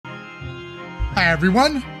Hi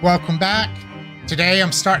everyone, welcome back. Today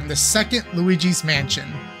I'm starting the second Luigi's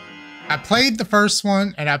Mansion. I played the first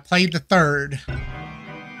one and I played the third,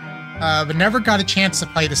 but never got a chance to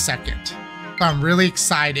play the second. So I'm really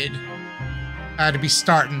excited to be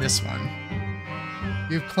starting this one.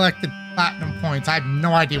 You've collected platinum points. I have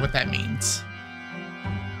no idea what that means.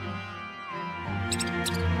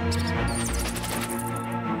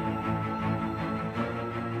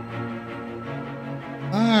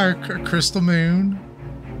 Ah, Crystal Moon.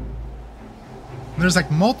 There's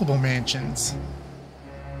like multiple mansions.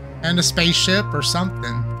 And a spaceship or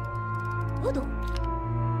something.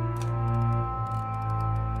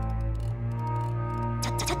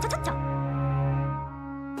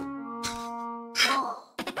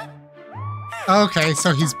 Okay,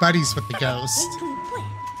 so he's buddies with the ghost.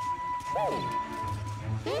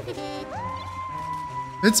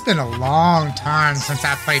 It's been a long time since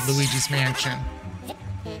I played Luigi's Mansion.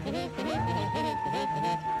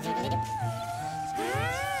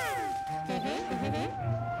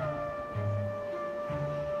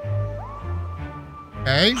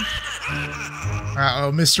 Okay.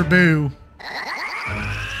 Uh-oh, Mr. Boo.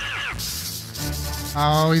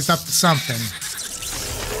 Oh, he's up to something.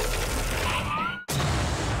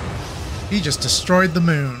 He just destroyed the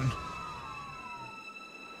moon.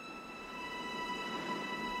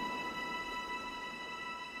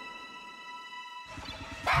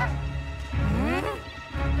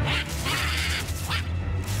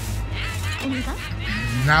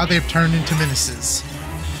 Now they've turned into menaces.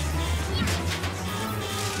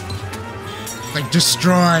 Like,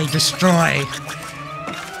 destroy, destroy.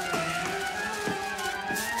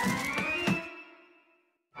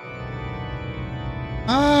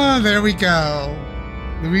 Oh, there we go.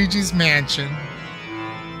 Luigi's Mansion.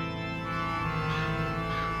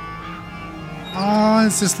 Oh,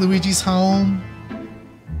 is this Luigi's home?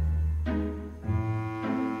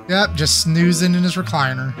 Yep, just snoozing in his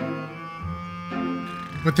recliner.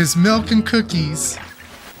 With his milk and cookies.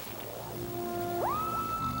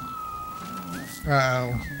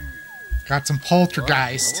 Uh-oh. Got some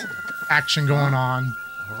Poltergust action going on.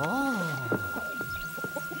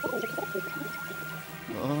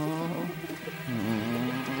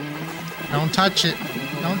 Don't touch it.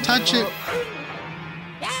 Don't touch it.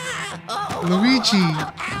 Luigi.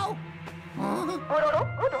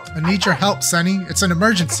 I need your help, Sonny. It's an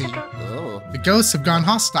emergency. The ghosts have gone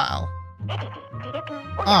hostile.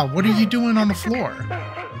 Ah, what are you doing on the floor?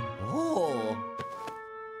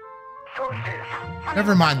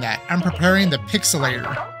 Never mind that. I'm preparing the pixelator.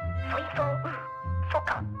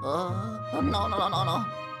 No.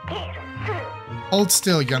 Hold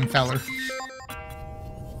still, young feller.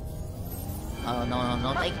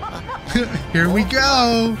 No. Here we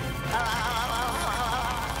go.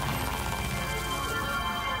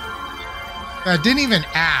 I didn't even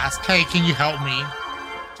ask, hey, can you help me?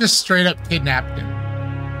 Just straight up kidnapped him.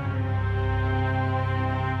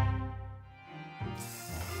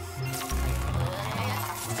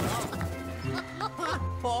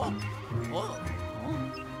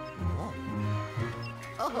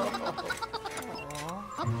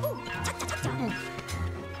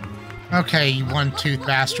 Okay, you one-toothed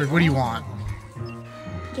bastard. What do you want?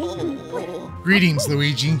 Greetings,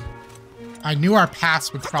 Luigi. I knew our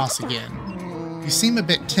paths would cross again. You seem a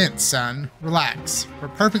bit tense, son. Relax. We're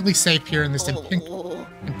perfectly safe here in this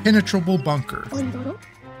impenetrable bunker.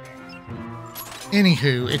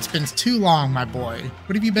 Anywho, it's been too long, my boy.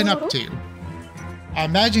 What have you been up to? I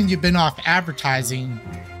imagine you've been off advertising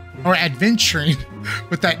or adventuring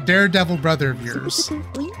with that daredevil brother of yours.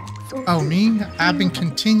 Oh, me? I've been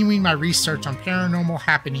continuing my research on paranormal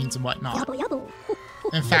happenings and whatnot.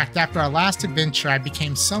 In fact, after our last adventure, I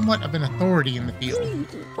became somewhat of an authority in the field.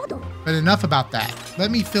 But enough about that. Let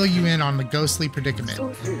me fill you in on the ghostly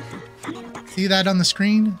predicament. See that on the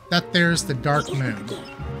screen? That there's the Dark Moon.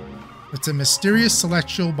 It's a mysterious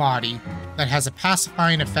celestial body that has a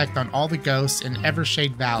pacifying effect on all the ghosts in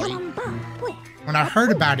Evershade Valley. When I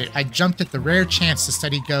heard about it, I jumped at the rare chance to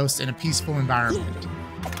study ghosts in a peaceful environment.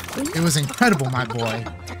 It was incredible, my boy.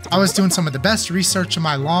 I was doing some of the best research in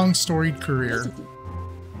my long storied career.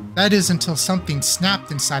 That is until something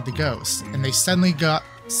snapped inside the ghosts, and they suddenly got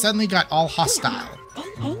all hostile.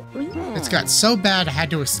 It's got so bad I had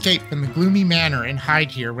to escape from the Gloomy Manor and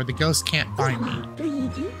hide here where the ghosts can't find me.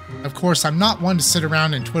 Of course, I'm not one to sit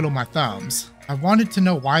around and twiddle my thumbs. I wanted to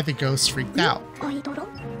know why the ghosts freaked out.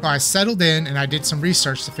 So I settled in and I did some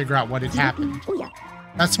research to figure out what had happened.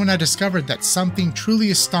 That's when I discovered that something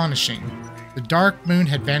truly astonishing. The dark moon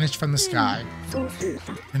had vanished from the sky.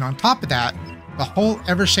 And on top of that, the whole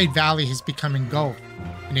Evershade Valley has become engulfed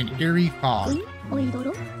in an eerie fog.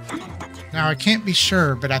 Now, I can't be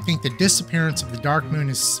sure, but I think the disappearance of the Dark Moon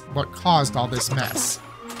is what caused all this mess.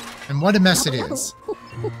 And what a mess it is.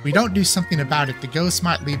 If we don't do something about it, the ghosts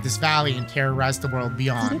might leave this valley and terrorize the world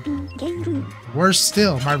beyond. Worse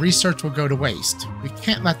still, my research will go to waste. We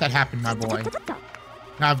can't let that happen, my boy.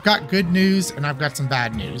 Now, I've got good news, and I've got some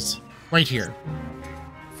bad news. Wait here.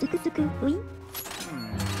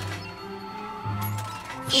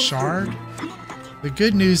 Shard? The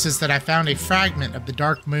good news is that I found a fragment of the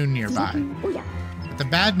Dark Moon nearby. But the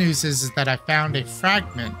bad news is that I found a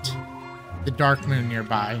fragment of the Dark Moon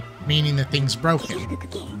nearby, meaning the thing's broken.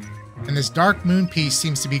 And this Dark Moon piece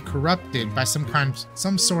seems to be corrupted by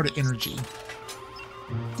some sort of energy.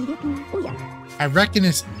 I reckon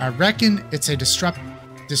it's a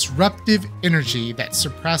disruptive energy that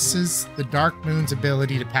suppresses the Dark Moon's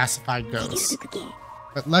ability to pacify ghosts.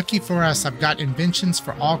 But lucky for us, I've got inventions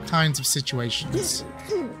for all kinds of situations.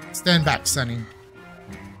 Stand back, Sonny.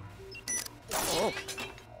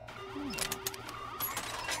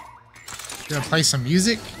 Gonna play some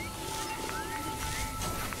music?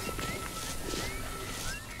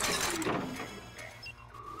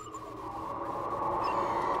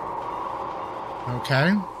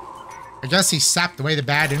 Okay. I guess he sapped away the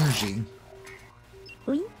bad energy.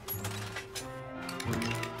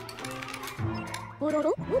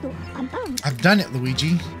 I've done it,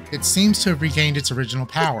 Luigi. It seems to have regained its original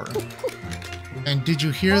power. And did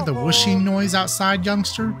you hear the whooshing noise outside,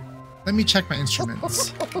 youngster? Let me check my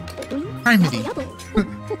instruments. Criminy!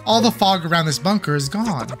 All the fog around this bunker is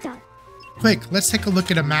gone. Quick, let's take a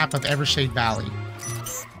look at a map of Evershade Valley.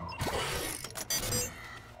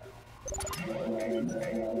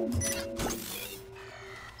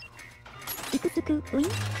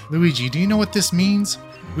 Luigi, do you know what this means?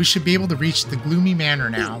 We should be able to reach the Gloomy Manor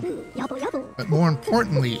now. But more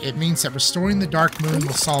importantly, it means that restoring the Dark Moon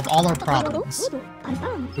will solve all our problems.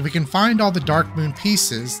 If we can find all the Dark Moon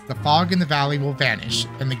pieces, the fog in the valley will vanish,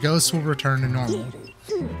 and the ghosts will return to normal.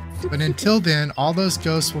 But until then, all those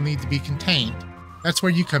ghosts will need to be contained. That's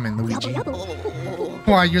where you come in, Luigi.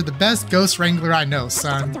 Why, you're the best ghost wrangler I know,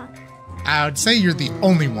 son. I would say you're the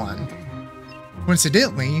only one.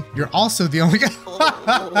 Coincidentally, you're also the only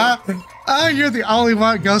you're the only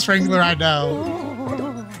one ghost wrangler I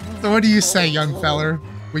know. So what do you say, young feller?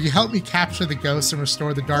 Will you help me capture the ghosts and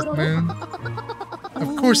restore the Dark Moon?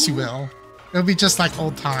 Of course you will. It'll be just like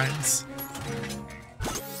old times.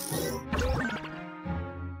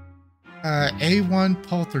 A1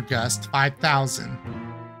 Poltergust 5000.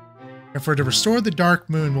 If we're to restore the Dark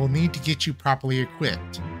Moon, we'll need to get you properly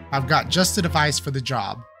equipped. I've got just the device for the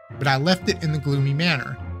job, but I left it in the Gloomy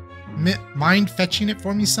Manor. Mind fetching it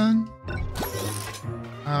for me, son?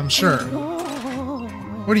 Sure.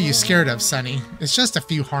 What are you scared of, Sonny? It's just a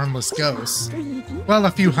few harmless ghosts. Well,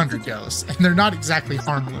 a few hundred ghosts, and they're not exactly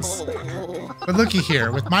harmless. But looky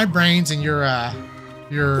here, with my brains and well,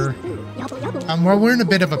 we're in a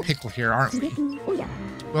bit of a pickle here, aren't we?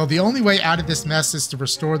 Well, the only way out of this mess is to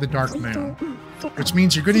restore the Dark Moon, which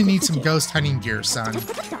means you're going to need some ghost hunting gear, son.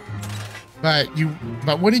 But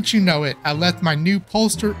wouldn't you know it, I left my new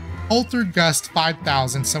Poltergust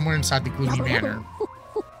 5000 somewhere inside the Gloomy Manor.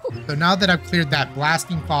 So now that I've cleared that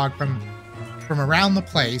blasting fog from around the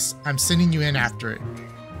place, I'm sending you in after it.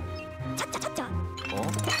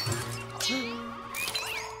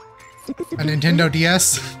 A Nintendo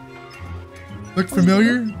DS? Look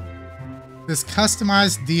familiar? This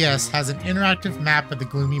customized DS has an interactive map of the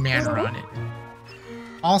Gloomy Manor on it.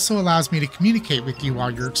 Also allows me to communicate with you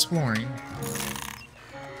while you're exploring.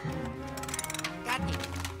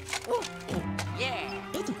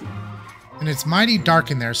 And it's mighty dark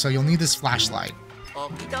in there, so you'll need this flashlight.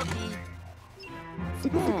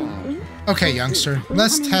 Okay, youngster,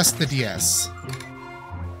 let's test the DS.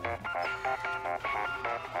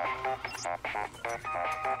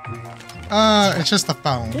 It's just a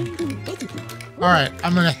phone. Alright,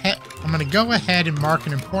 I'm gonna go ahead and mark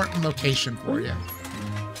an important location for you.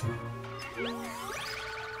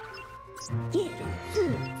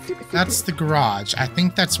 That's the garage. I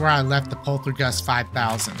think that's where I left the Poltergust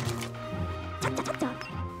 5000.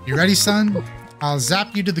 You ready, son? I'll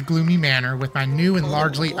zap you to the Gloomy Manor with my new and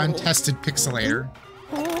largely untested pixelator.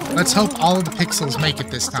 Let's hope all of the pixels make it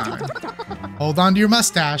this time. Hold on to your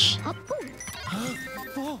mustache.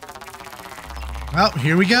 Well,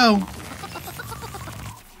 here we go.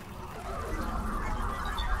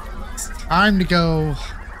 It's time to go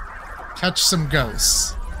catch some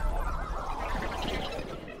ghosts.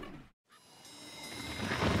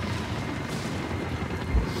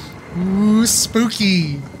 Ooh,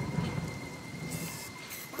 spooky.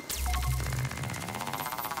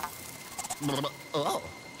 Oh,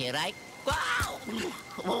 here I go.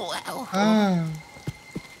 Oh.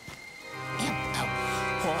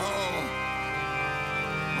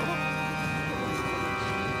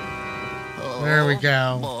 There we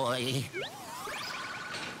go. Boy.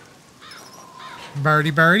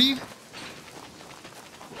 Birdie, birdie.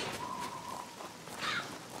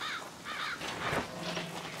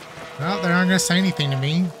 Well, they aren't going to say anything to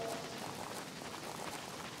me.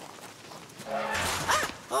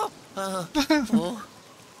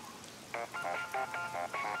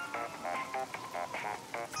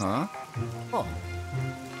 Huh? Oh.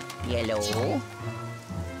 Yellow.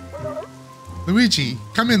 Luigi,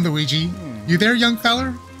 come in, Luigi. You there, young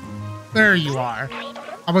feller? There you are.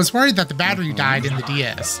 I was worried that the battery died in the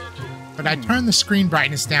DS, but I turned the screen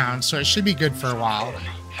brightness down, so it should be good for a while.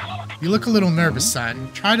 You look a little nervous,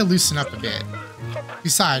 son. Try to loosen up a bit.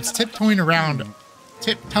 Besides, tiptoeing about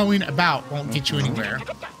won't get you anywhere.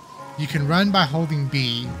 You can run by holding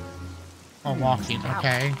B while walking,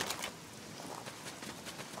 okay?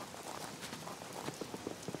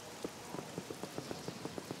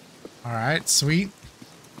 Alright, sweet.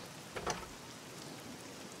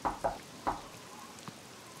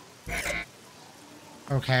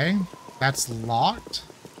 Okay, that's locked.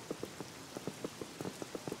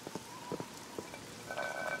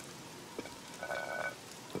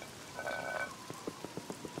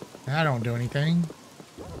 That don't do anything.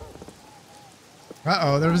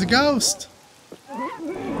 Uh-oh, there was a ghost.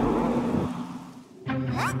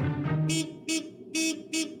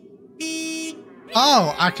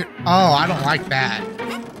 Oh, I don't like that.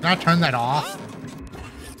 Can I turn that off?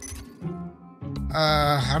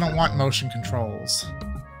 I don't want motion controls.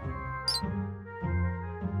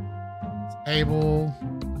 Disable.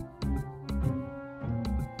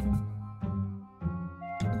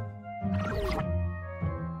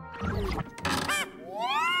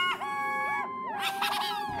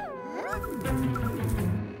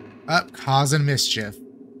 Up, causing mischief.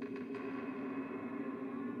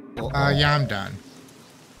 Yeah, I'm done.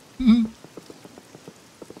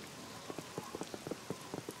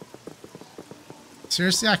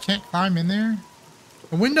 Seriously, I can't climb in there?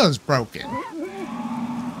 The window's broken.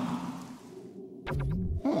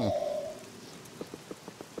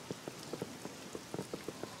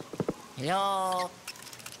 Hello.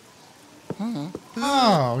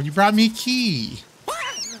 Oh, you brought me a key.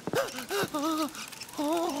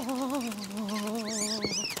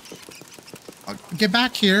 Get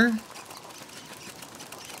back here.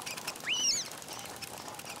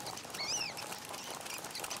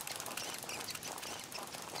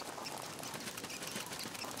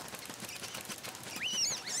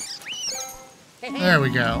 There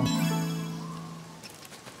we go.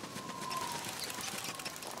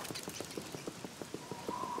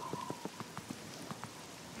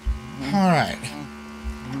 All right.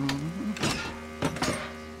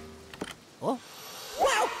 Oh.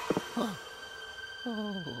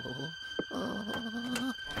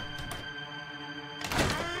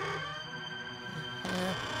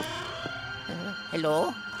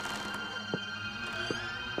 Hello?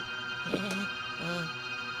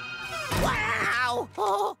 Wow!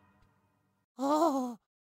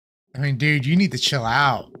 I mean, dude, you need to chill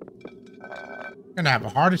out. You're gonna have a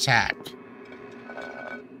heart attack.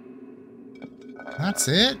 That's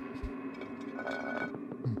it?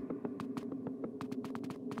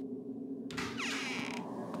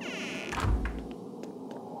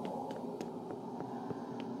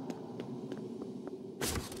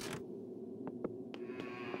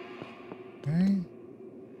 Okay.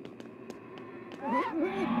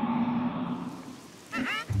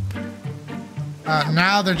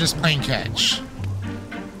 Now they're just playing catch.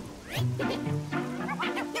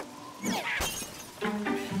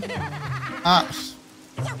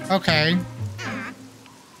 Okay.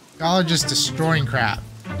 Y'all are just destroying crap.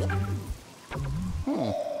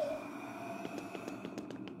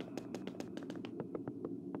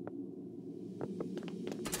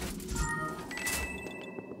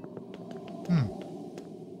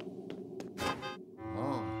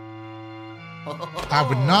 I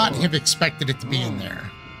would not have expected it to be in there.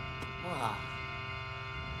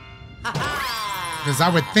 Because I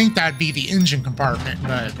would think that'd be the engine compartment,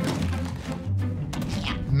 but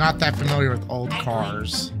I'm not that familiar with old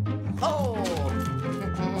cars.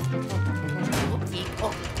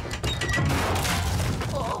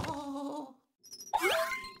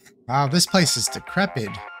 Wow, this place is decrepit.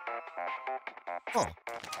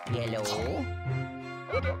 Yellow.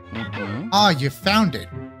 Ah, you found it.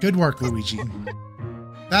 Good work, Luigi.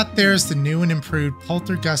 That there's the new and improved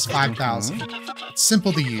Poltergust 5000. It's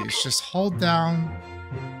simple to use. Just hold down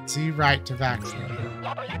Z right to vacuum.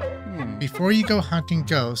 Before you go hunting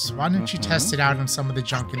ghosts, why don't you test it out on some of the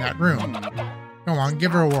junk in that room? Go on,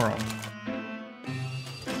 give her a whirl.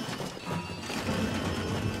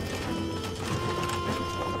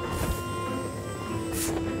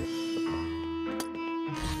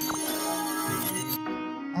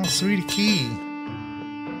 Oh, sweet key.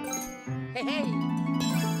 Hey, hey.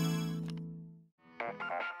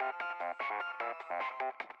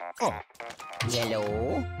 Oh.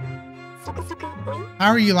 Yellow. How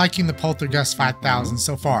are you liking the Poltergust 5000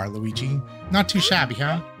 so far, Luigi? Not too shabby,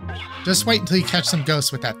 huh? Just wait until you catch some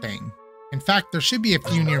ghosts with that thing. In fact, there should be a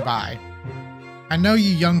few nearby. I know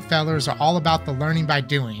you young fellers are all about the learning by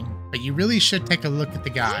doing, but you really should take a look at the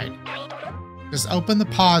guide. Just open the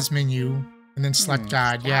pause menu and then select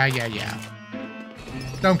guide. Yeah.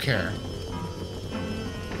 Don't care.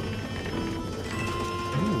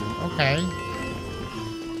 Ooh, okay.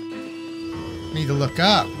 Need to look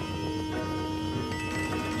up.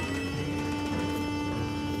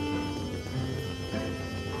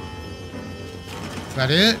 Is that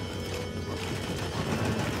it?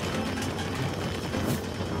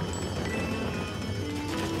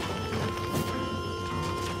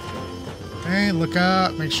 Okay, look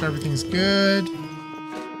up, make sure everything's good.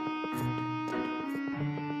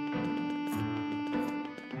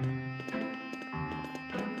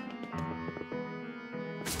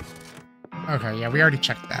 Okay, yeah, we already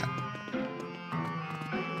checked that.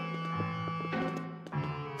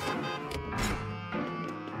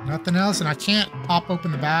 Nothing else, and I can't pop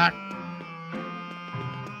open the back.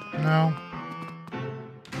 No.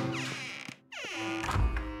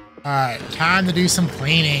 Alright, time to do some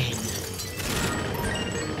cleaning.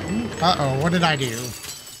 Ooh, uh-oh, what did I do?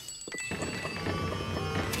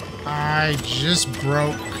 I just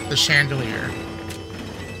broke the chandelier.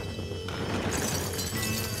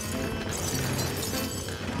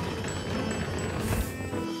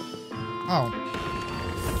 Oh.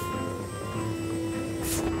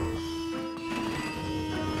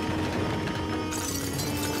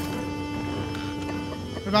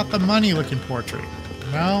 What about the money-looking portrait?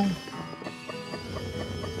 No?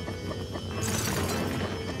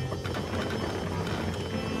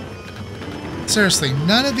 Seriously,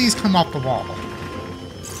 none of these come off the wall.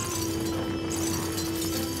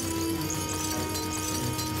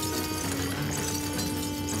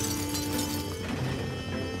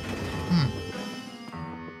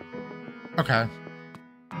 Okay.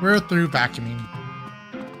 We're through vacuuming.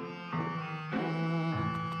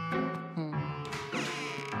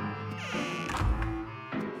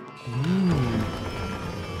 Ooh.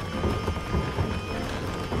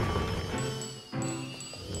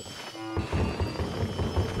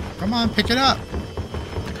 Come on, pick it up.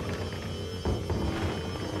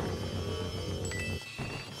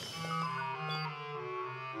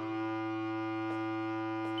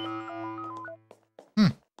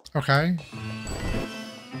 Okay.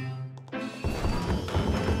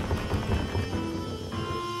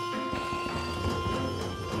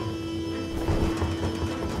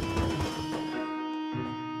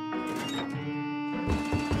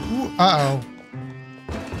 Ooh, uh-oh.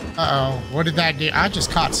 Uh-oh. What did that do? I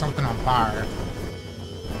just caught something on fire.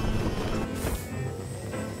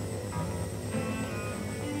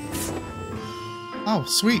 Oh,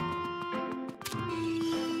 sweet.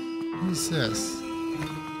 What is this?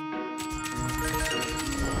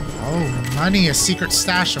 Oh, money, a secret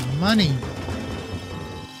stash of money.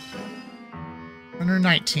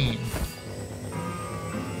 119.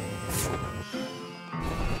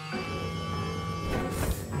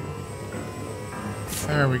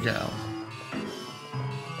 There we go.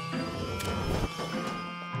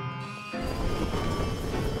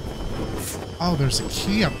 Oh, there's a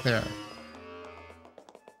key up there.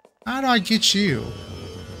 How do I get you?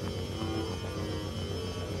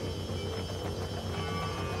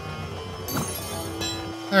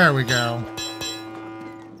 There we go.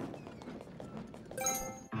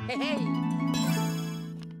 Hey, hey.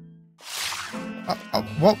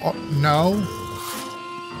 What? Oh, no.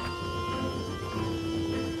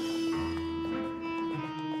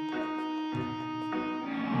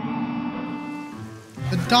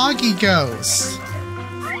 The doggy ghost.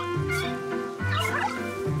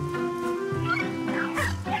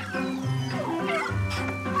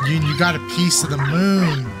 You got a piece of the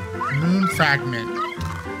moon fragment.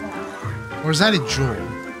 Or is that a jewel?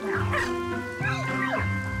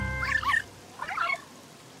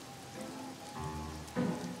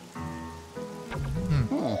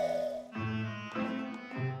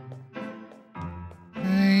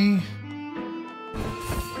 Okay.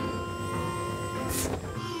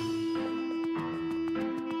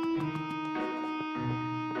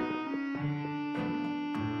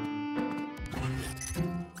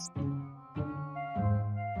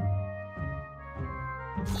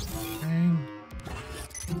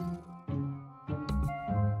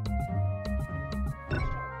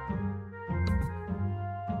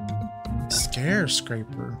 Stair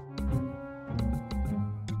scraper.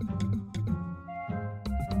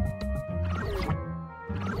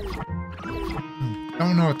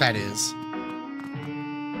 Don't know what that is.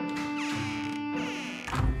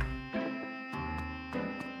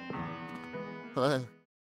 Uh-oh,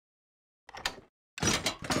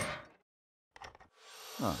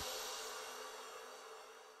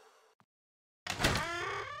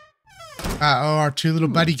 our two little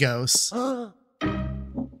buddy ghosts.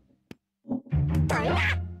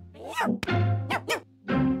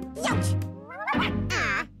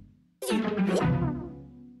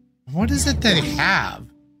 What is it they have?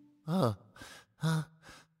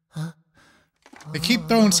 They keep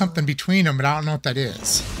throwing something between them, but I don't know what that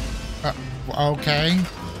is. Okay.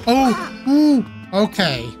 Oh, ooh,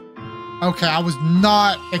 okay. Okay, I was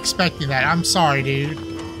not expecting that. I'm sorry, dude.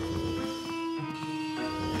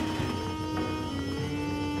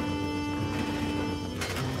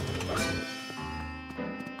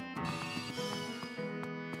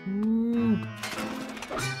 Ooh.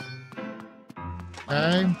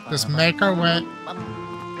 Okay, just make our way.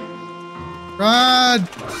 Run!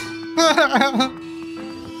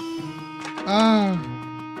 Oh.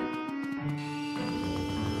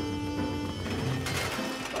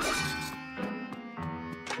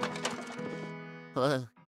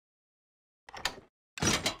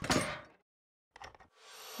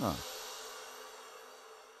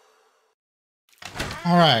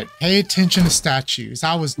 All right, pay attention to statues.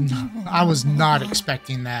 I was not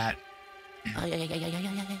expecting that.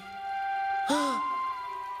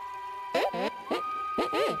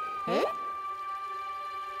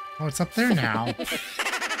 Oh, it's up there now.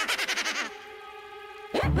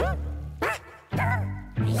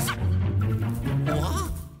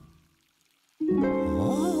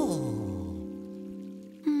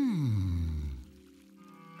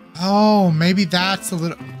 Oh, maybe that's a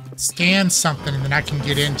little... Scan something and then I can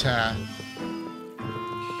get into...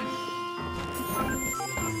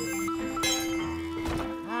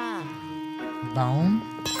 Bone?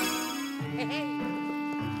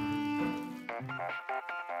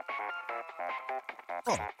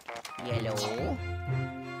 Yellow.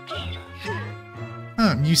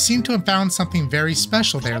 You seem to have found something very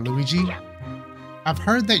special there, Luigi. I've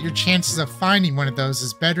heard that your chances of finding one of those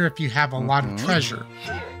is better if you have a lot of treasure.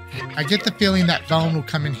 I get the feeling that bone will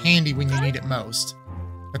come in handy when you need it most.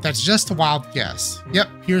 But that's just a wild guess. Yep,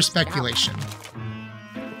 pure speculation.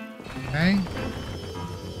 Okay.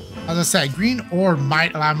 As I said, green ore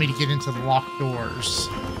might allow me to get into the locked doors.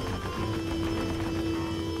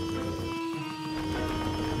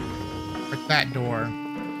 Like that door.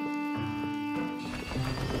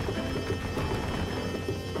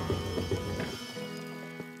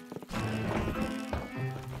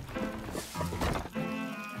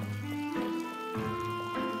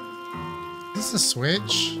 Is this a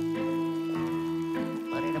switch?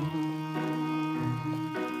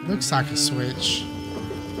 Looks like a switch.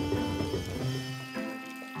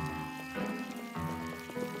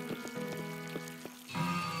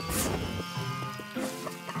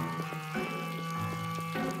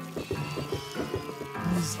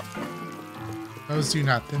 Those do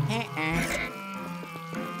nothing.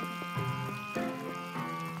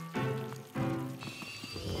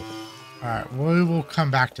 Alright, we will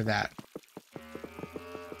come back to that.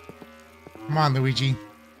 Come on, Luigi.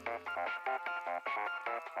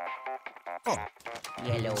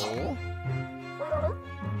 Yellow.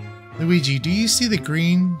 Luigi, do you see the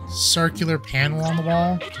green circular panel on the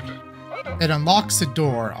wall? It unlocks the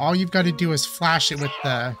door. All you've got to do is flash it with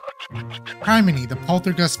the... Criminy, the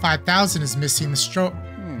Poltergust 5000 is missing the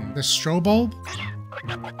strobulb.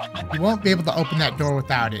 You won't be able to open that door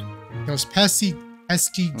without it. Those pesky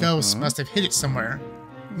ghosts must have hid it somewhere.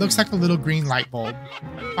 Looks like a little green light bulb.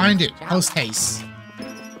 Find it, post haste.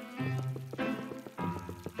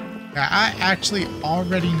 Yeah, I actually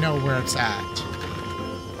already know where it's at.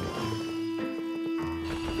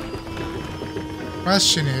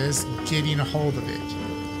 Question is getting a hold of it.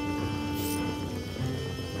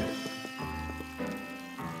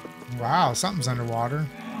 Wow, something's underwater.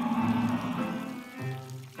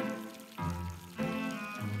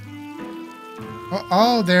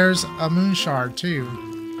 Oh, there's a moon shard too.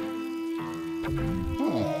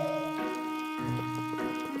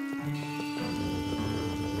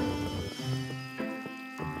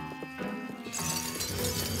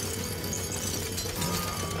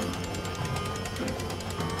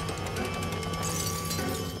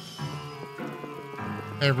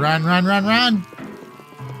 Hey, run, run, run, run!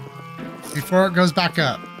 Before it goes back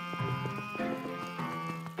up.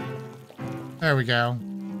 There we go.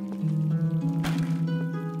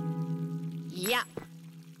 Yeah.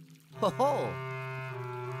 Ho ho.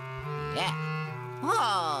 Yeah.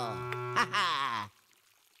 Oh. Ha ha.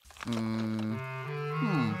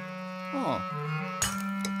 Oh.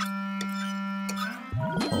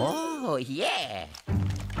 Oh yeah.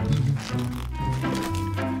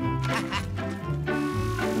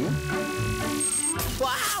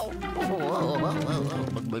 Wow.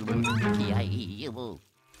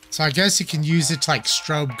 So I guess you can use it to like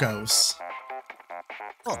strobe ghosts.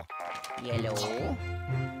 Oh. Yellow.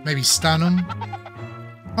 Maybe stun them.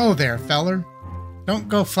 Oh there, feller. Don't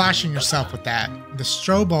go flashing yourself with that. The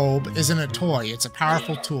strobe bulb isn't a toy, it's a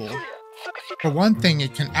powerful tool. For one thing,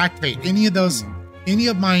 it can activate any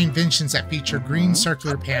of my inventions that feature green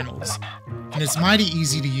circular panels. And it's mighty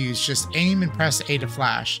easy to use, just aim and press A to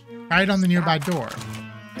flash. Try it on the nearby door.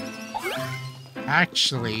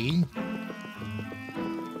 Actually,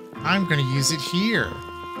 I'm gonna use it here.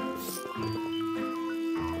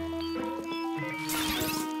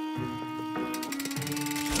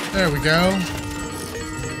 There we go.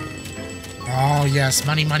 Oh yes,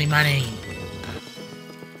 money, money, money.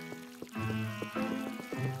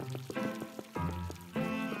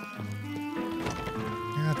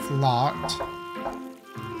 That's locked.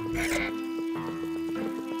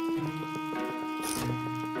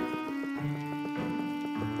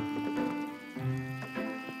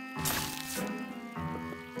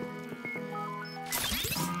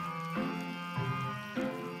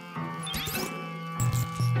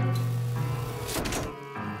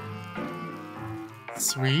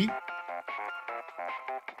 Sweet.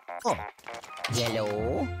 Oh.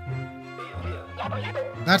 Yellow.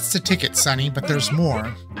 That's the ticket, Sonny, but there's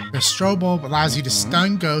more. The strobe bulb allows you to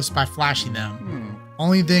stun ghosts by flashing them.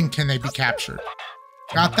 Only then can they be captured.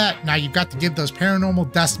 Got that? Now you've got to give those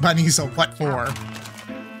paranormal dust bunnies a what for.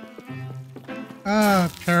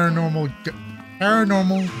 Paranormal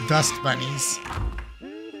dust bunnies.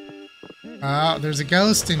 Oh, there's a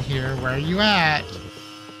ghost in here. Where are you at?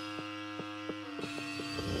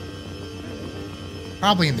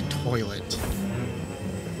 Probably in the toilet.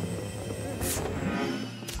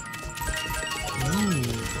 Ooh.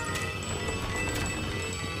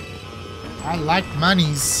 I like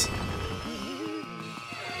monies.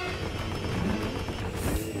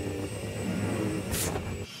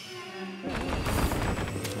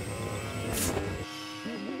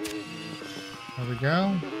 There we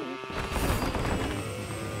go.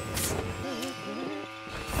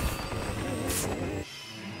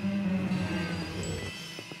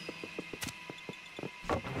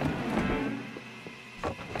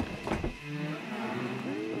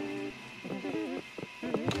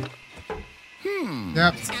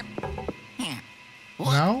 Yep.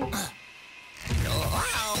 No?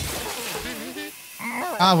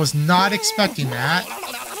 I was not expecting that.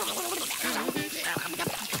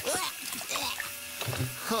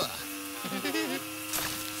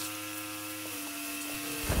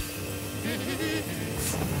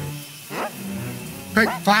 Quick,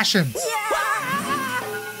 flash him!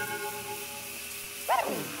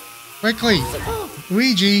 Quickly!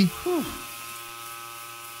 Luigi!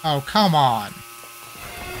 Oh, come on.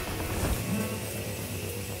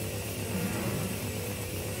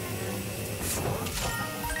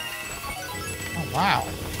 Oh, wow.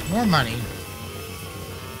 More money.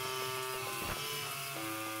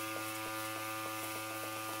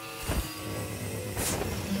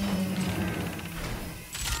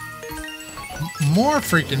 More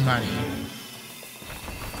freaking money.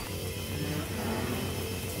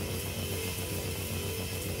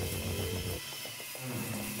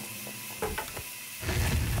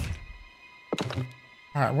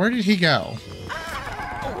 All right, where did he go?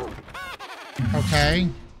 Okay.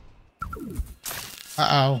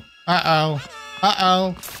 Uh-oh. Uh-oh.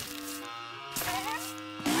 Uh-oh.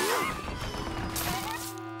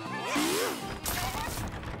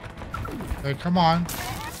 Okay, come on.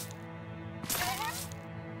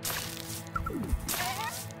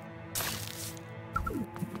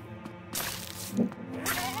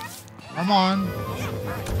 Come on.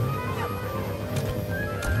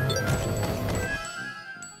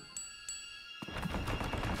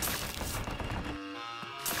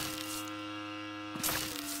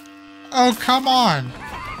 Oh, come on.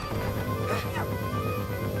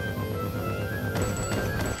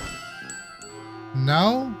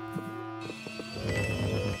 No?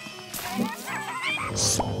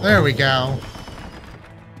 There we go.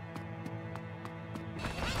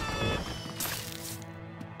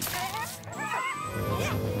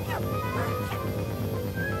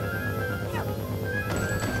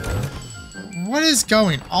 What is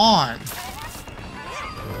going on?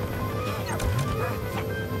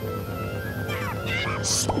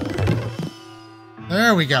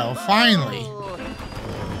 There we go, finally.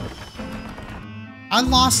 I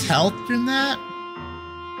lost health during that?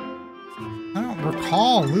 I don't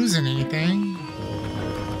recall losing anything.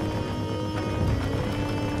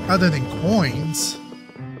 Other than coins.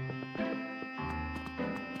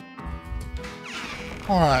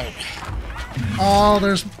 Alright. Oh,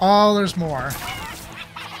 there's more.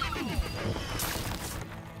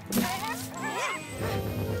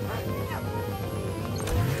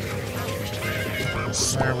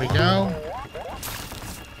 There we go.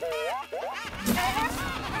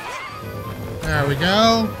 There we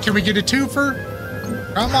go. Can we get a twofer?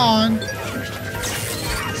 Come on.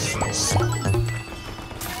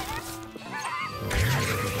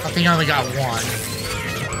 I think I only got one.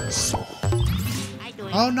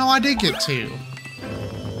 Oh no, I did get two.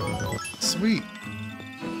 Sweet.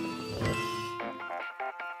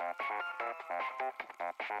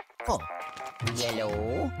 Oh,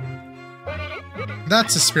 yellow.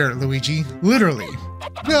 That's a spirit, Luigi. Literally.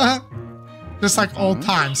 Just like old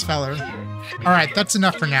times, feller. Alright, that's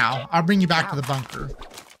enough for now. I'll bring you back to the bunker.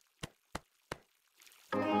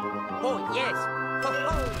 Oh, yes. Ho,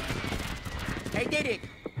 ho. I did it.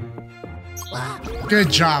 Good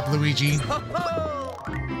job, Luigi. Ho, ho.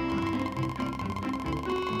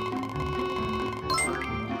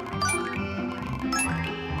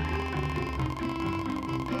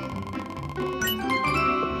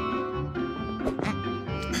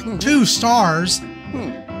 Two stars?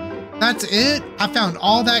 That's it? I found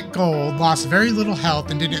all that gold, lost very little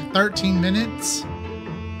health, and did it in 13 minutes?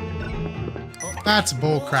 That's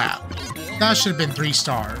bullcrap. That should have been 3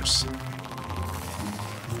 stars.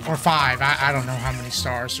 Or 5. I don't know how many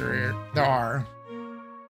stars there are.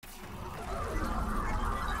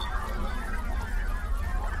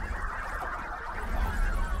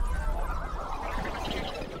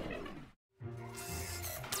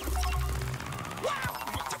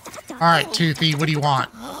 Alright, Toothy, what do you want?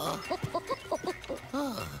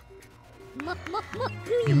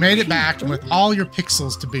 You made it back, and with all your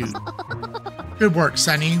pixels to boot. Good work,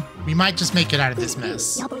 Sonny. We might just make it out of this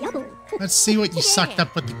mess. Let's see what you sucked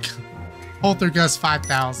up with the Poltergust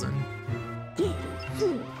 5000.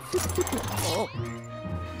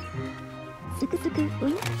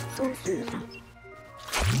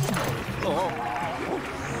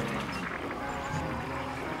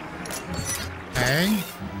 Okay.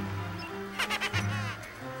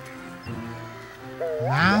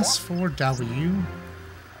 Mass 4W.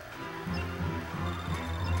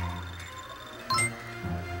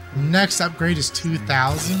 Next upgrade is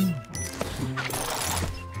 2000.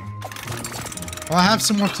 Well, I have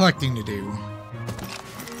some more collecting to do.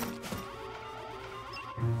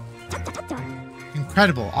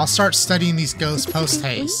 Incredible. I'll start studying these ghosts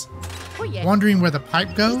post-haste. Wondering where the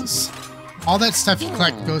pipe goes? All that stuff you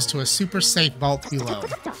collect goes to a super safe vault below.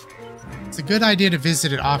 It's a good idea to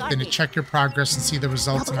visit it often to check your progress and see the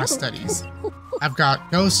results of my studies. I've got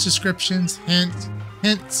ghost descriptions,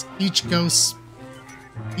 hints, each ghost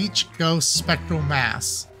spectral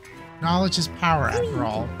mass. Knowledge is power, after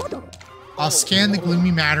all. I'll scan the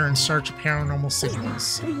Gloomy Manor in search of paranormal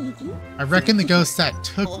signals. I reckon the ghost that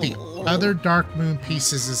took the other Dark Moon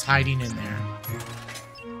pieces is hiding in there.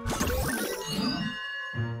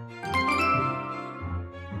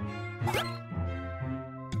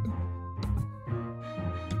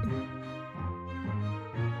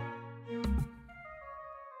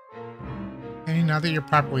 Okay, now that you're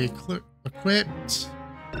properly equipped.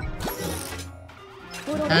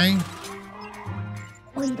 Okay.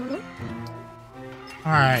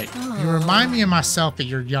 Alright, you remind me of myself at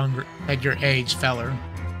your age, feller.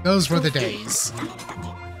 Those were the days.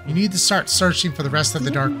 You need to start searching for the rest of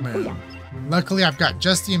the Dark Moon. Luckily, I've got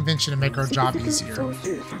just the invention to make our job easier.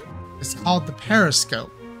 It's called the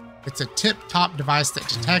periscope. It's a tip-top device that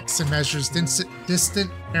detects and measures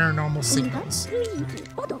distant paranormal signals.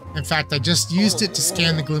 In fact, I just used it to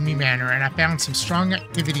scan the Gloomy Manor, and I found some strong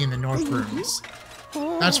activity in the north rooms.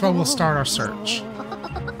 That's where we'll start our search.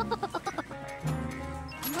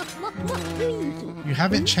 You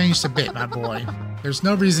haven't changed a bit, my boy. There's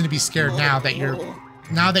no reason to be scared now that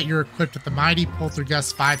you're equipped with the mighty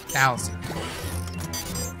Poltergust 5000.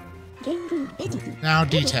 Now,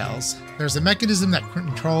 details. There's a mechanism that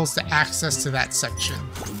controls the access to that section.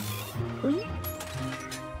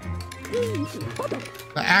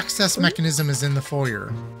 The access mechanism is in the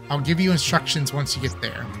foyer. I'll give you instructions once you get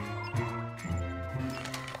there.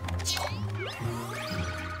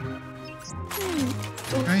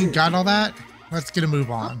 Okay, got all that? Let's get a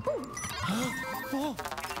move on.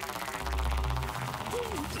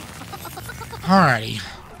 Alrighty.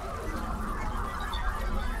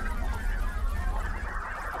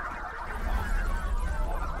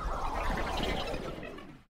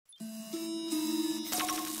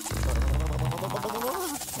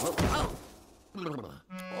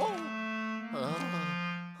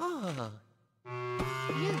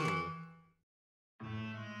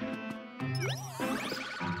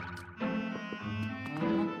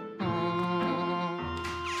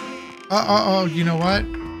 Oh, you know what?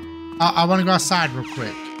 I want to go outside real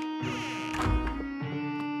quick.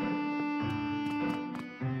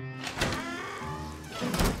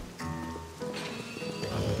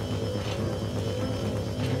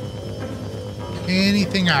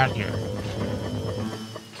 Anything out here?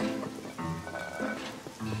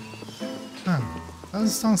 Huh.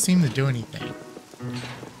 Those don't seem to do anything.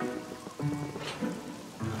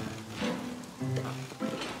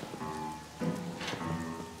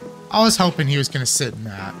 I was hoping he was going to sit in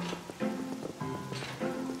that.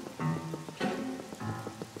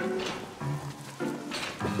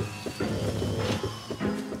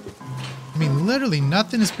 I mean, literally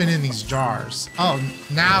nothing has been in these jars. Oh,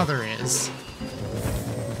 now there is.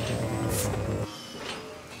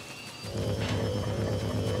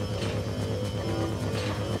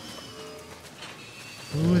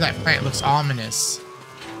 Ooh, that plant looks ominous.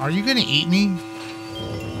 Are you going to eat me?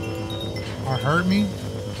 Or hurt me?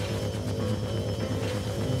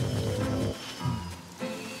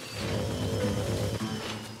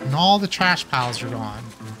 And all the trash piles are gone.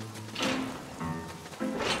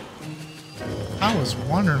 I was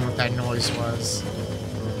wondering what that noise was.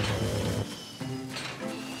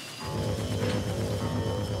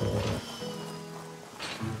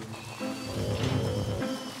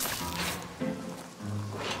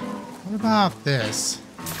 What about this?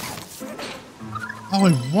 Oh,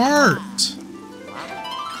 it worked!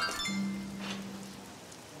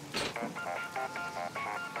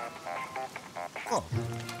 Oh,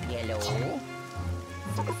 hello.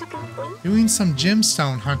 Doing some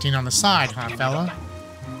gemstone hunting on the side, huh, fella?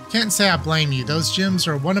 Can't say I blame you. Those gems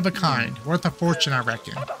are one of a kind. Worth a fortune, I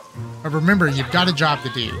reckon. But remember, you've got a job to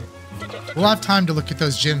do. We'll have time to look at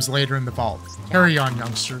those gems later in the vault. Carry on,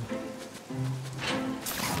 youngster.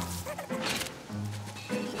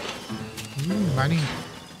 Ooh, money.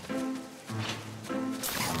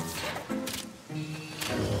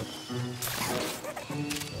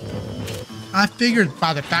 I figured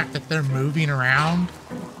by the fact that they're moving around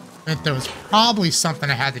that there was probably something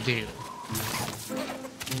I had to do.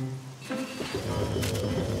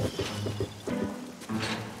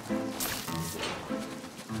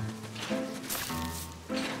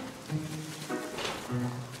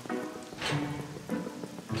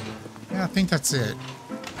 Yeah, I think that's it.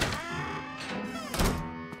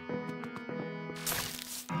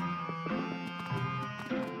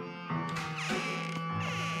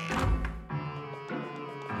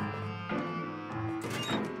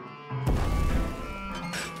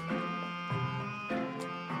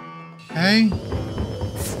 Okay.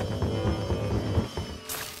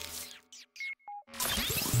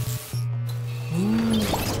 Ooh.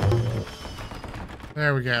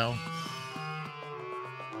 There we go.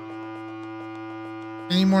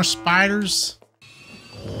 Any more spiders?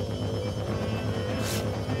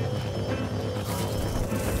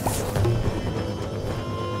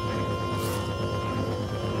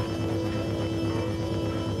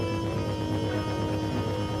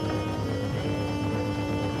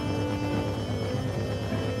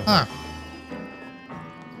 Huh.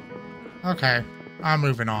 Okay, I'm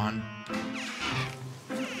moving on.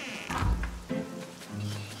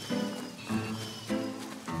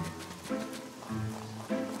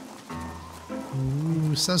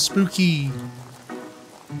 Ooh, so spooky.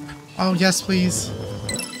 Oh, yes, please.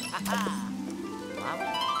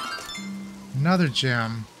 Another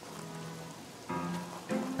gem.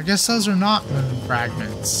 I guess those are not moon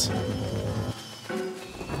fragments.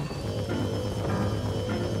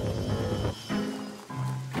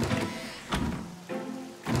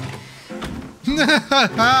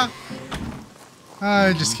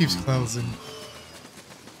 It just keeps closing.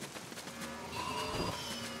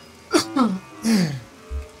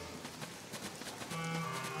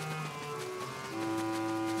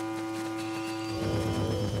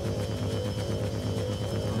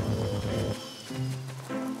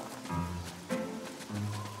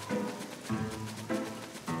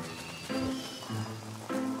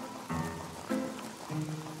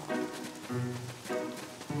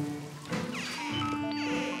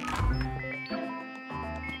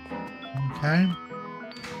 Okay.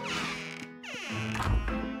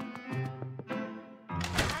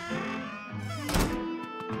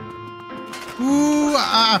 Ooh,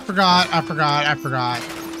 I forgot.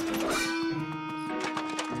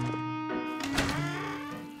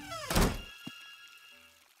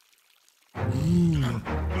 Ooh.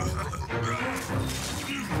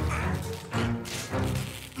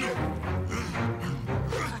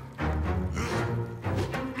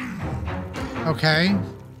 Okay.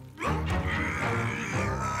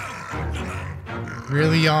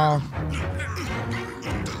 Really, y'all?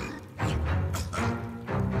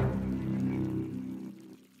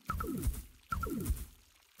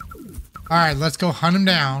 Alright, let's go hunt him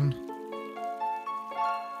down.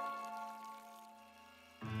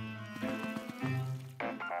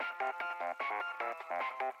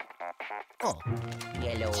 Oh,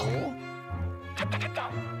 yellow.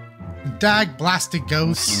 Dag blasted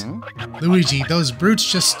ghosts. Luigi, those brutes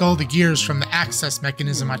just stole the gears from the access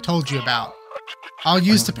mechanism I told you about. I'll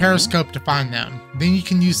use the periscope to find them. Then you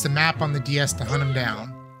can use the map on the DS to hunt them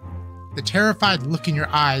down. The terrified look in your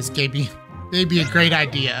eyes gave me a great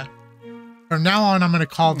idea. From now on, I'm going to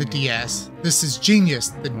call the DS. This is genius,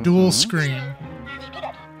 the dual screen.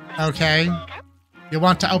 Okay? You'll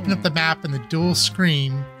want to open up the map in the dual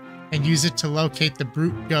screen and use it to locate the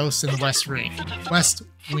brute ghosts in the West Wing.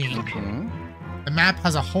 The map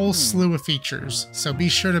has a whole slew of features, so be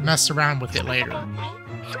sure to mess around with it later.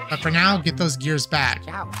 But for now, get those gears back.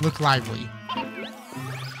 Look lively.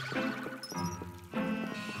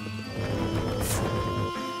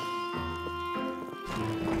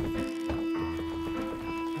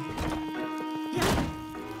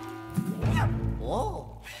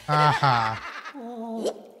 Aha.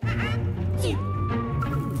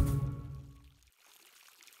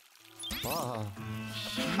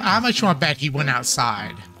 How much you want to bet he went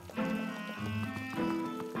outside?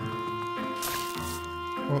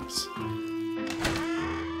 Whoops.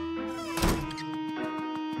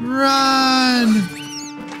 Run!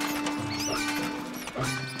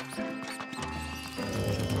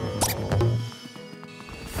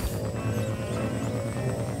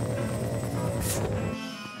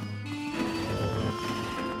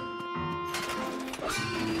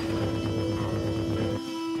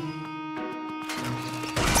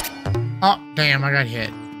 Oh, damn, I got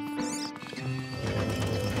hit.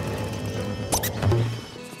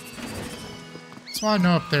 So I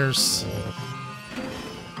know if there's...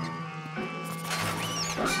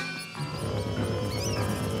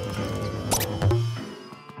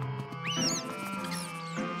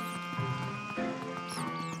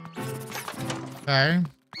 Okay.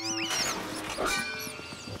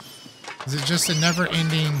 Is it just a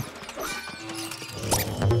never-ending...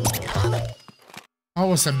 Oh,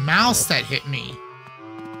 it was a mouse that hit me.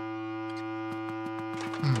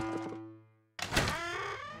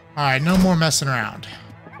 Alright, no more messing around.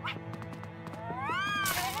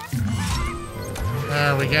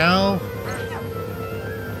 There we go.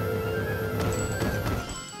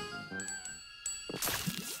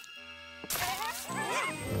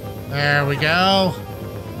 There we go.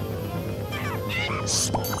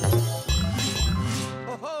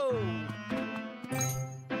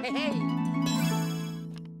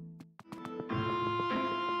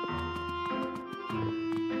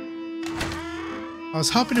 I was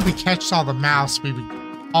hoping if we catch all the mice, we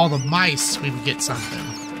would get something.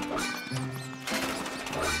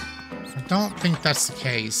 I don't think that's the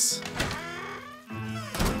case.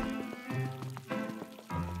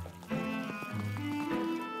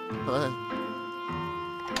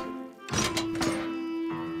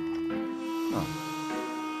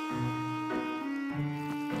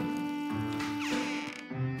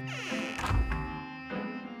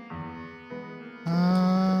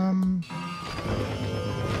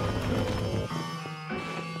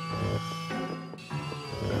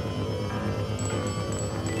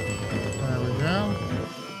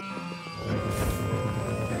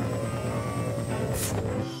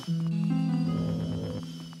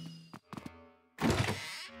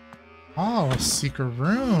 Oh, a secret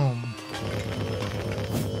room.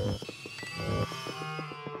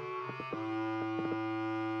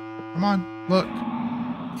 Come on, look.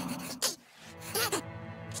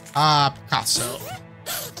 Ah, Picasso.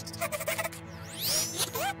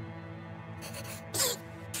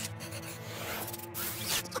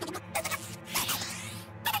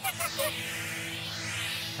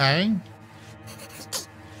 Okay.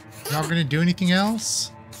 Y'all gonna do anything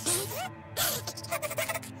else?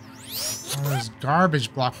 Oh, there's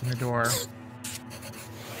garbage blocking the door.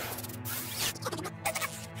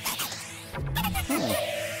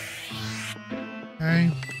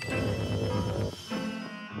 Okay.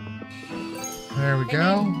 There we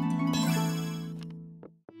go.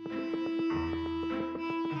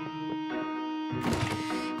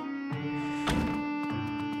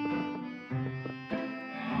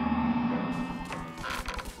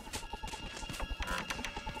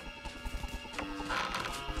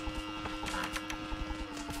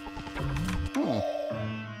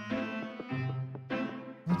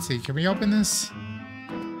 Let's see, can we open this?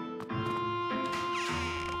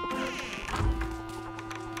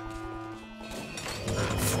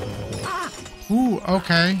 Ooh,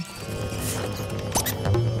 okay.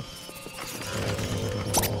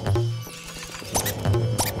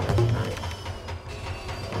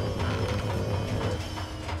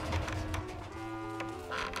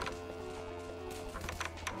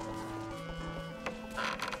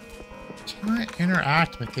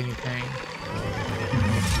 interact with anything.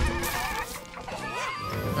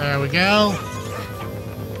 There we go.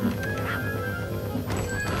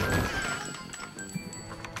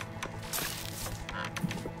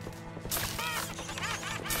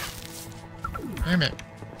 Damn it.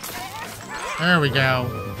 There we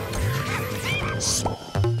go.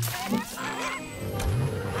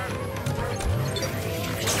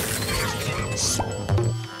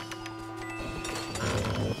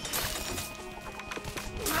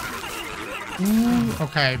 Ooh,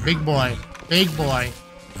 okay, big boy. Big boy.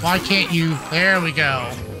 Why can't you? There we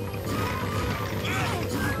go.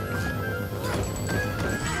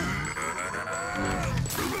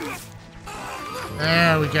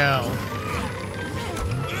 There we go.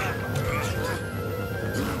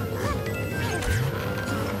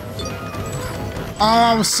 Oh,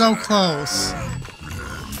 I was so close.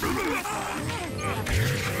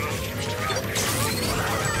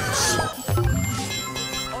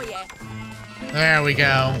 Oh, yeah. There we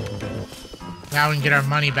go. Now we can get our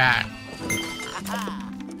money back.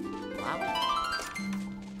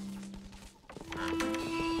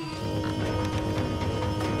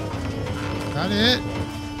 Is that it?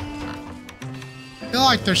 I feel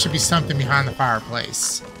like there should be something behind the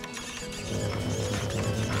fireplace.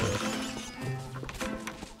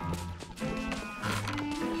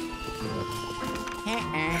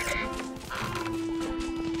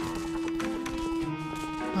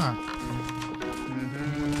 Huh.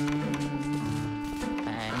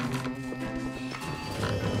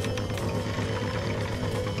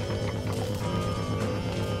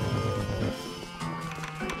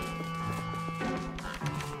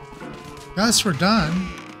 Guess we're done.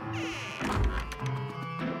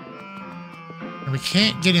 And we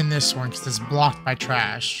can't get in this one because it's blocked by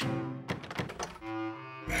trash.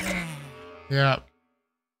 Yep.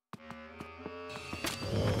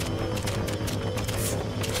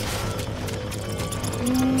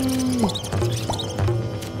 Ooh.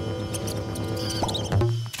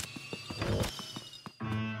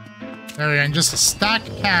 There we go, and just a stack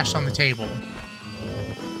of cash on the table.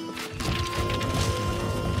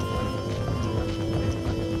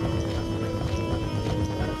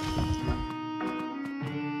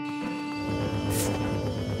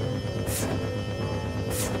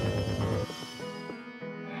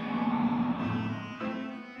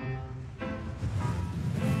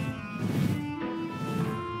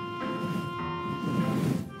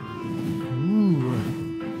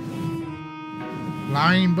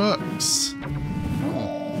 Lying books.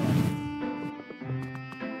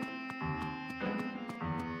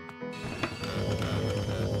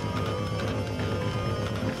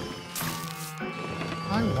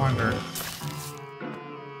 I wonder.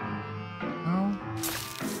 Oh.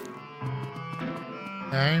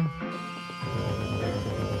 Okay.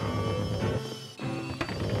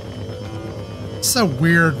 It's a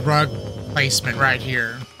weird rug placement right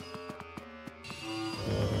here.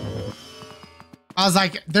 I was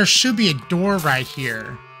like, there should be a door right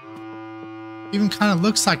here. Even kind of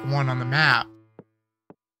looks like one on the map.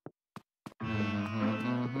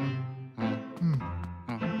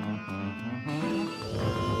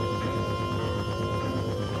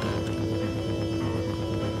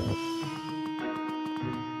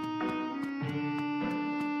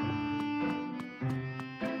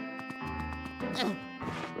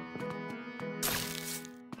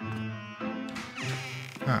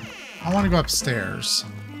 Huh. I want to go upstairs.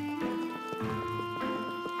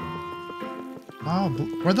 Oh,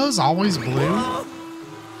 were those always blue?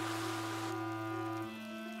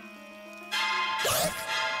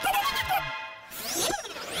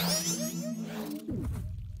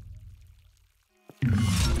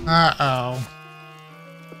 Uh-oh.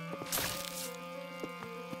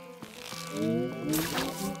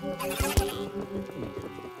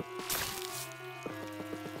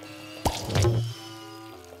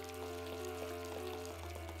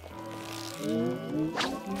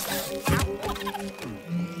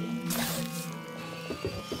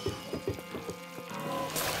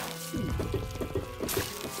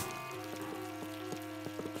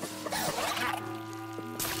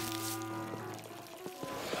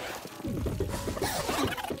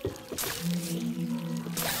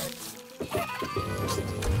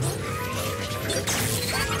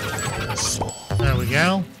 There we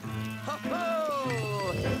go.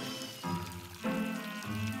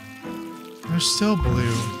 They're still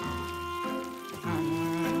blue.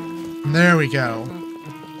 There we go.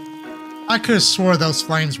 I could have swore those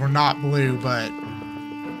flames were not blue, but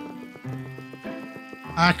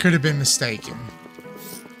I could have been mistaken.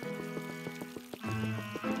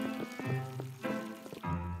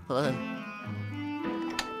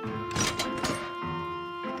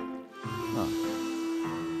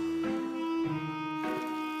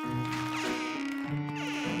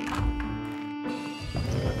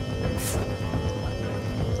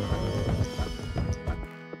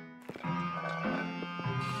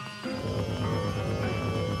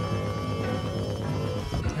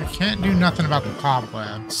 can't do nothing about the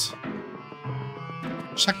cobwebs.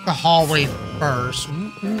 Check the hallway first.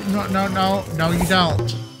 Ooh, ooh, no, no, no. No, you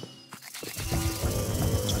don't.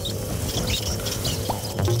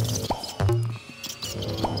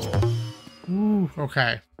 Ooh,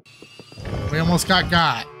 okay. We almost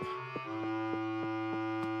got.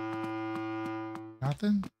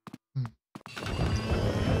 Nothing?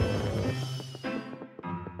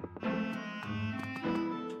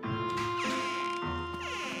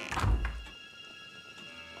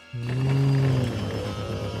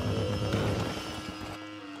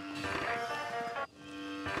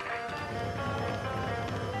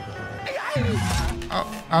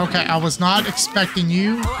 Oh, okay, I was not expecting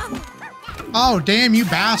you. Oh, damn you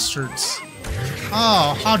bastards.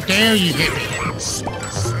 Oh, how dare you hit me.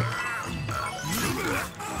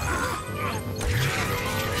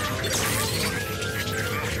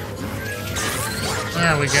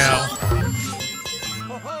 There we go.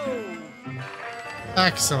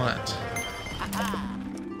 Excellent.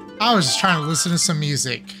 I was just trying to listen to some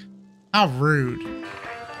music. How rude.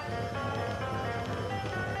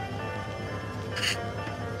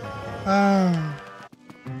 Oh.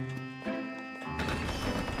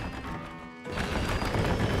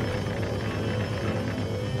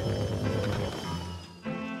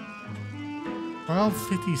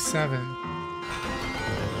 $12.57.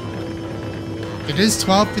 It is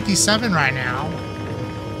 $12.57 right now.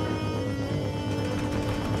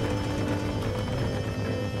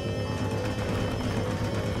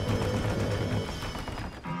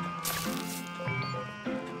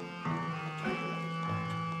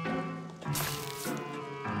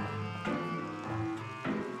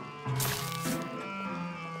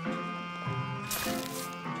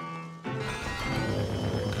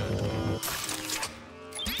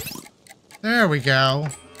 There we go.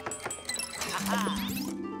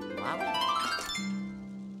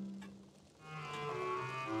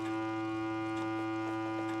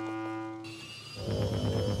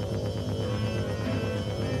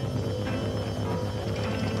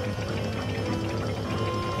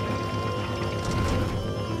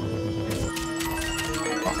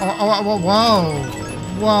 Whoa.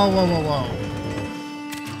 Whoa.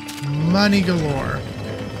 Money galore.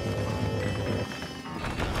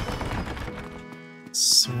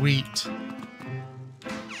 Sweet.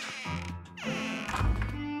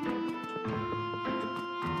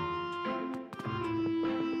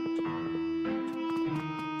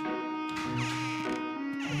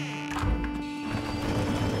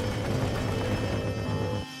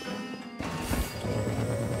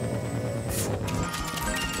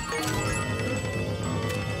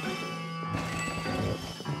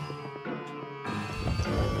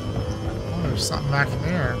 Oh, there's something back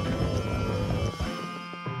there.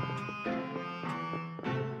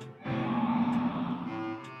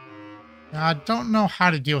 I don't know how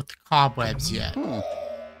to deal with the cobwebs yet. I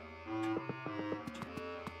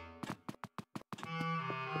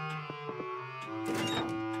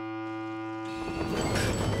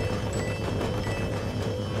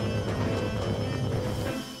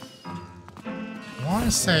want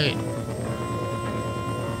to say...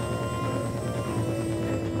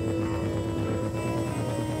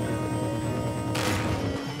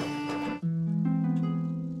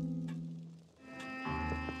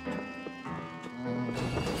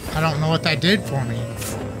 I don't know what that did for me.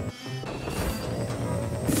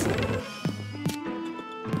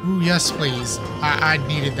 Ooh, yes, please. I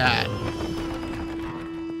needed that.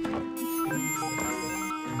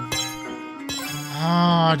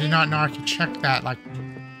 Oh, I did not know I could check that, like,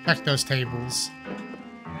 check those tables.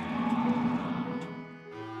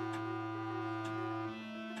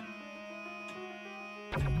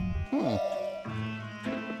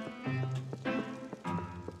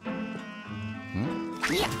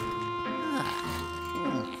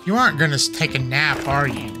 You aren't gonna take a nap, are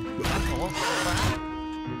you?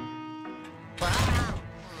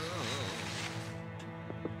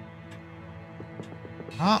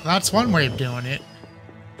 Oh, that's one way of doing it.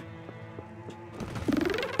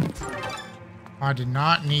 I did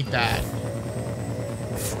not need that.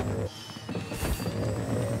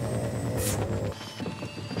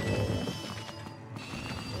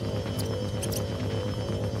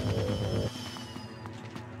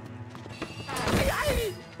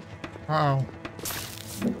 Uh-oh.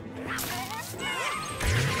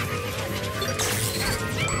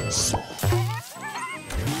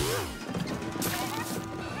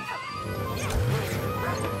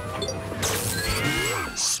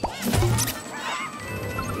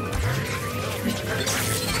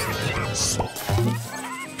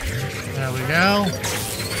 There we go.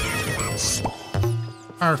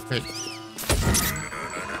 Perfect.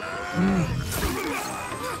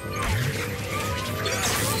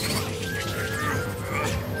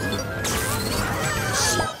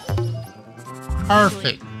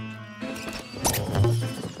 Perfect.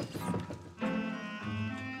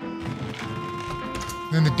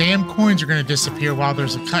 Then the damn coins are going to disappear while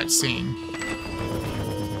there's a cutscene.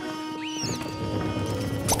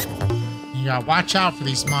 You gotta watch out for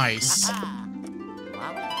these mice.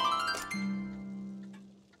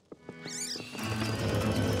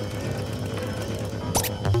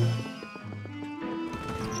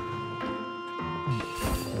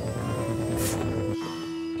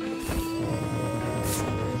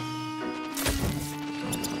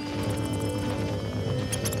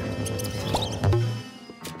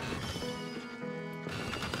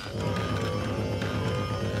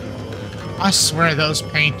 I swear those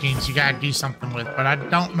paintings you gotta do something with, but I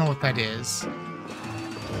don't know what that is.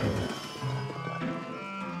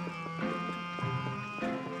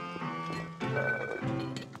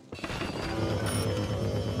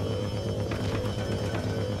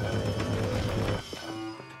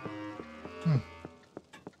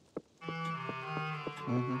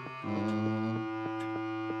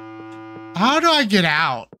 How do I get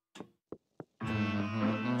out?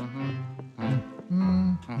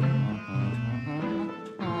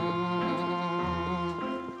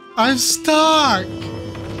 I'm stuck!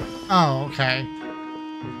 Oh, okay.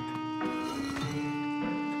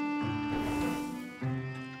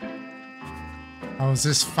 Oh, is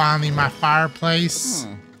this finally my fireplace?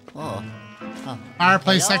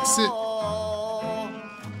 Fireplace exit?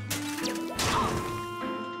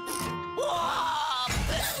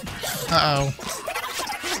 Uh-oh.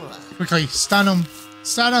 Quickly, stun him!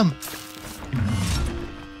 Stun him!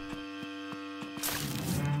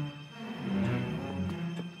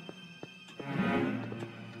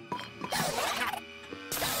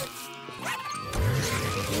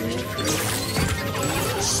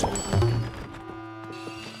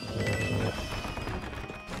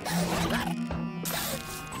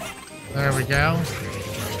 There we go.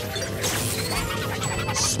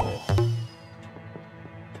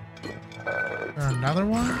 There another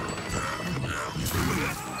one?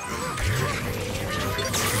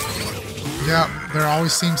 Yep, there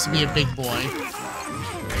always seems to be a big boy.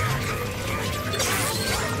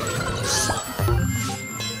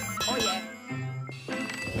 Oh yeah.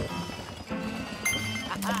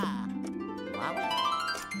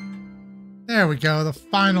 There we go, the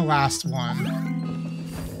final last one.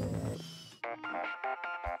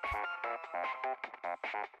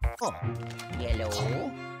 Oh,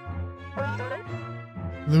 yellow.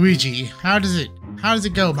 Luigi, how does it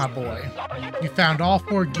go, my boy? You found all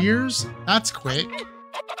 4 gears? That's quick.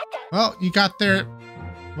 Well, you got there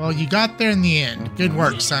in the end. Good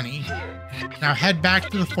work, Sonny. Now head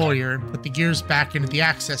back to the foyer and put the gears back into the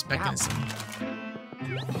access mechanism.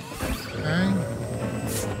 Okay.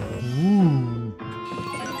 Ooh.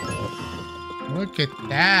 Look at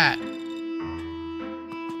that.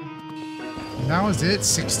 That was it?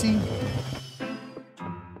 60?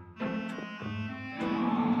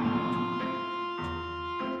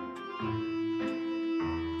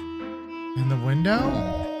 In the window?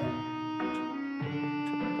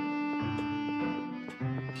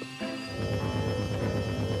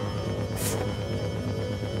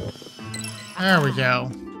 There we go.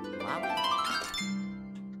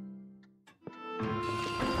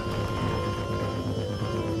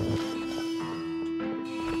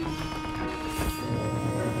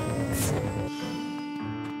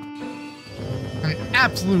 An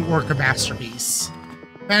absolute work of masterpiece.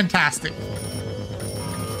 Fantastic.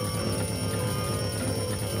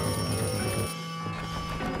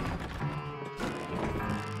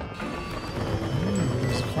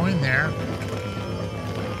 There's a coin there.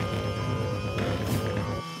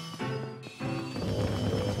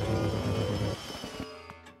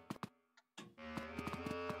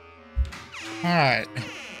 All right.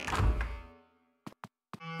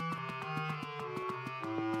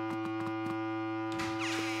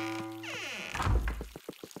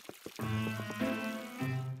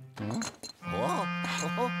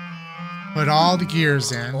 Put all the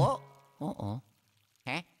gears in. Huh?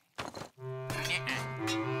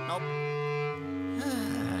 Nope.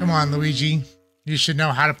 Come on, Luigi. You should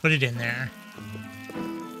know how to put it in there.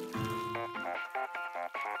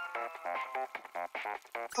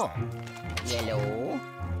 Oh, yellow.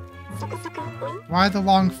 Why the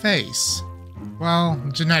long face? Well,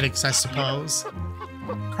 genetics, I suppose.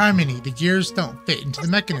 Criminy, the gears don't fit into the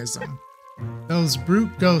mechanism. Those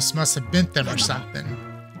brute ghosts must have bent them or something.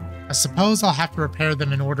 I suppose I'll have to repair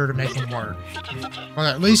them in order to make them work. Well,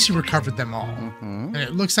 at least you recovered them all. And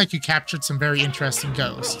it looks like you captured some very interesting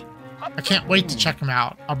ghosts. I can't wait to check them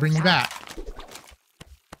out. I'll bring you back.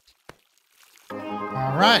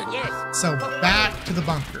 All right. Yes. So back to the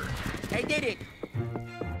bunker. I did it.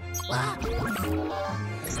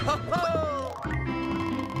 Ho-ho!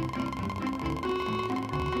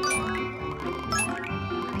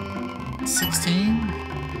 16.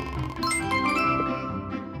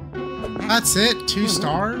 That's it? 2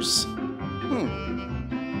 stars?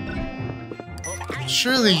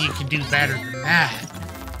 Surely you can do better than that.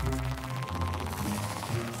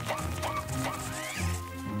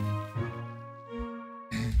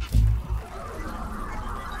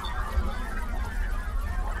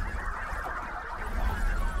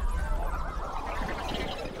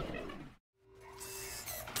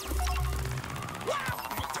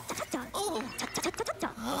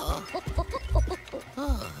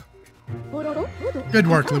 Good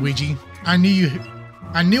work, Luigi. I knew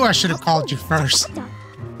I should have called you first.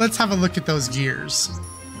 Let's have a look at those gears.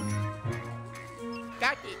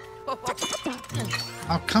 Got it.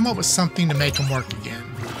 I'll come up with something to make them work again.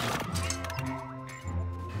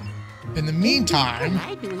 In the meantime,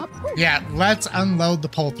 yeah, let's unload the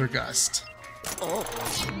Poltergust.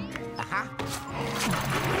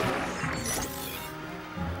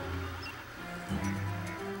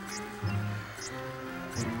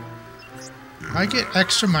 Do I get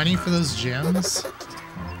extra money for those gems?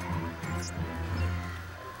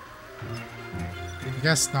 I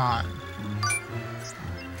guess not.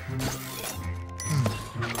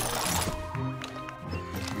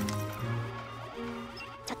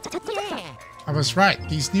 I was right.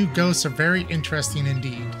 These new ghosts are very interesting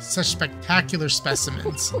indeed. Such spectacular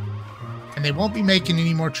specimens. And they won't be making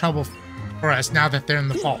any more trouble for us now that they're in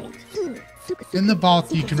the vault. In the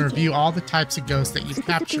vault, you can review all the types of ghosts that you've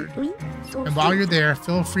captured. And while you're there,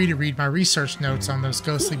 feel free to read my research notes on those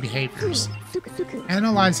ghostly behaviors.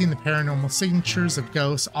 Analyzing the paranormal signatures of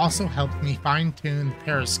ghosts also helped me fine-tune the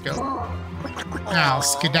periscope. Now,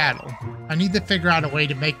 skedaddle. I need to figure out a way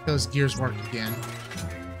to make those gears work again.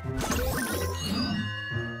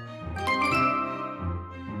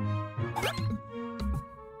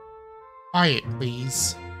 Quiet,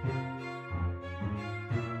 please.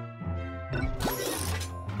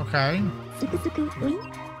 Okay.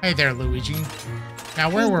 Hey there, Luigi. Now,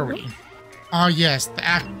 where were we? Oh, yes, the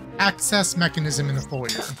access mechanism in the foyer.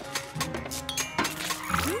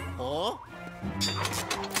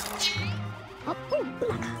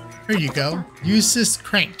 Here you go. Use this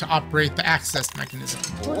crank to operate the access mechanism.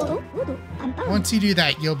 Once you do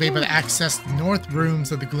that, you'll be able to access the north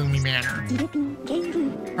rooms of the Gloomy Manor.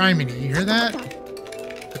 Criminy, you hear that?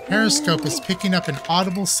 The periscope is picking up an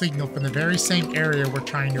audible signal from the very same area we're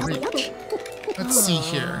trying to reach. Let's see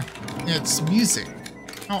here. It's music.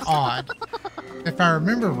 How odd. If I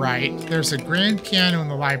remember right, there's a grand piano in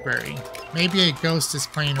the library. Maybe a ghost is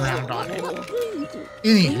playing around on it.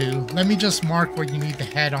 Anywho, let me just mark where you need to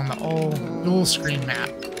head on the old dual screen map.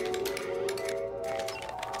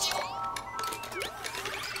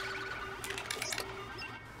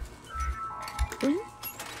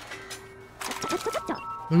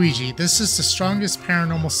 Luigi, this is the strongest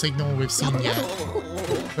paranormal signal we've seen yet.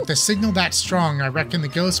 With a signal that strong, I reckon the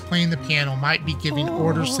ghost playing the piano might be giving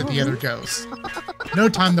orders to the other ghosts. No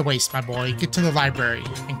time to waste, my boy. Get to the library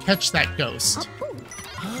and catch that ghost.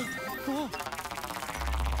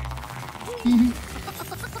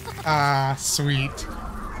 Ah, sweet.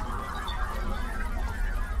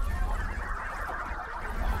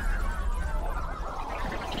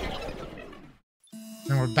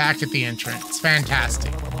 And we're back at the entrance.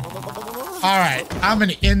 Fantastic. Alright, I'm going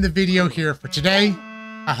to end the video here for today.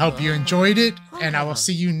 I hope you enjoyed it, and I will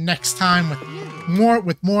see you next time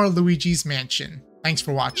with more Luigi's Mansion. Thanks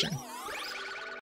for watching.